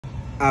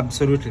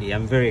Absolutely,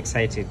 I'm very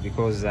excited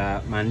because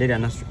Mandela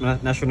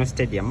National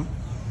Stadium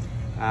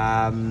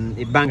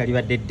ebbanga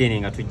libadde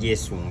ddene nga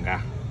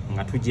tugyesunga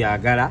nga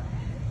tugyagala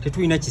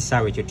tetulina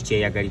kisaawe kye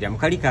tukyeyagalira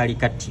mukali kaali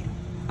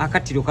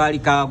akattiro kaali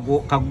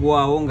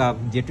kaggwawo nga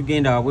gye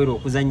tugenda wabweru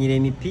okuzannyira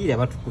emipiira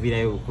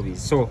batukubirayo obukubi.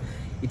 So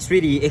it's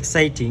really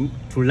exciting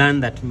to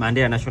learn that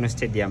Mandela National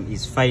Stadium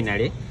is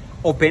finally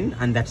open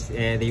and that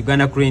the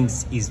Uganda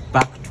Cranes is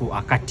back to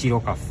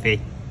akattiro cafe.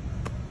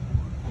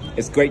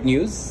 It's great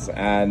news,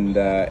 and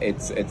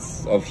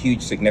it's of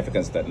huge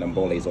significance that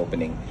Namboole is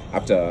opening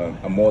after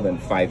more than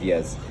 5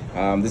 years.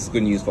 This is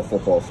good news for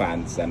football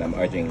fans, and I'm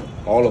urging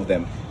all of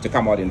them to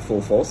come out in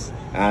full force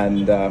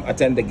and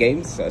attend the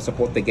games,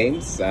 support the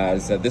games.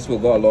 So this will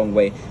go a long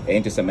way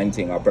into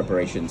cementing our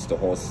preparations to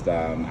host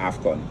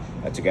AFCON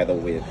together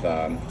with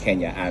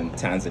Kenya and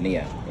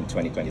Tanzania in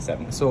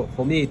 2027. So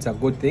for me, it's a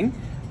good thing,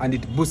 and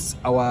it boosts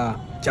our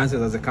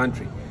chances as a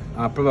country.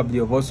 Probably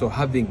of also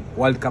having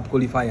World Cup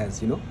qualifiers,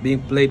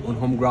 being played on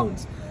home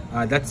grounds.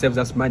 That saves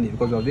us money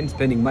because we've been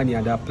spending money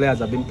and our players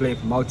have been playing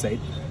from outside,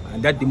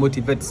 and that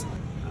demotivates.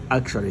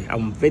 Actually,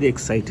 I'm very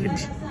excited.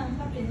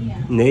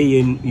 When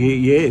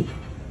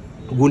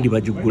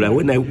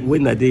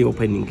are they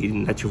opening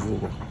in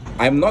Nachivugo?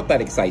 I'm not that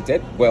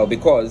excited, well,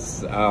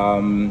 because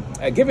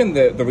given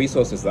the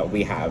resources that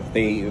we have,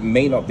 they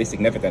may not be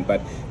significant,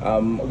 but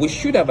we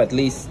should have at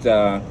least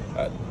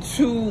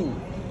 2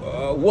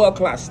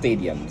 world-class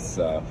stadiums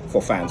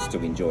for fans to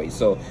enjoy.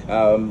 So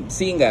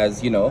seeing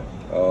as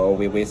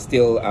we're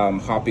still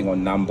harping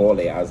on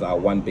Namboole as our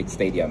one big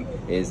stadium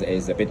is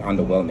a bit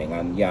underwhelming,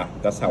 and yeah,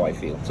 that's how I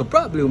feel. So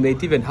probably we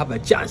might even have a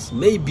chance,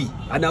 maybe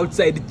an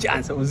outside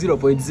chance of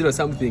 0.0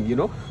 something,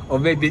 or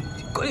maybe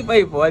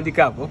qualify for World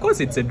Cup. Of course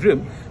it's a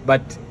dream,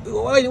 but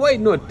why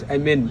not? I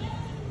mean,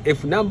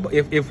 if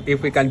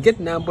we can get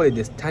Namboole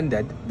the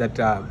standard that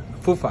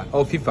FIFA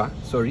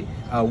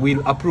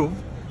will approve,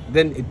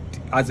 then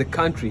as a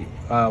country,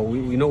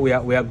 we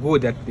are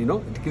good at,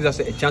 it gives us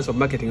a chance of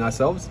marketing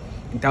ourselves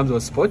in terms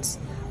of sports,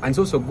 and it's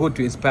also good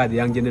to inspire the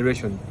young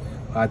generation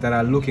that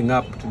are looking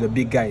up to the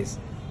big guys.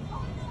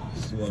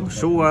 For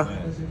sure,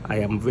 I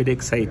am very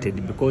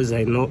excited because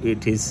I know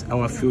it is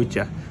our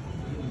future.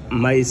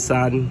 My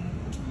son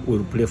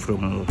will play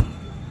from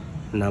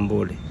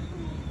Namboole.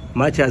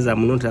 Much as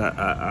I'm not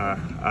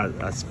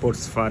a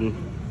sports fan,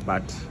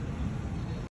 but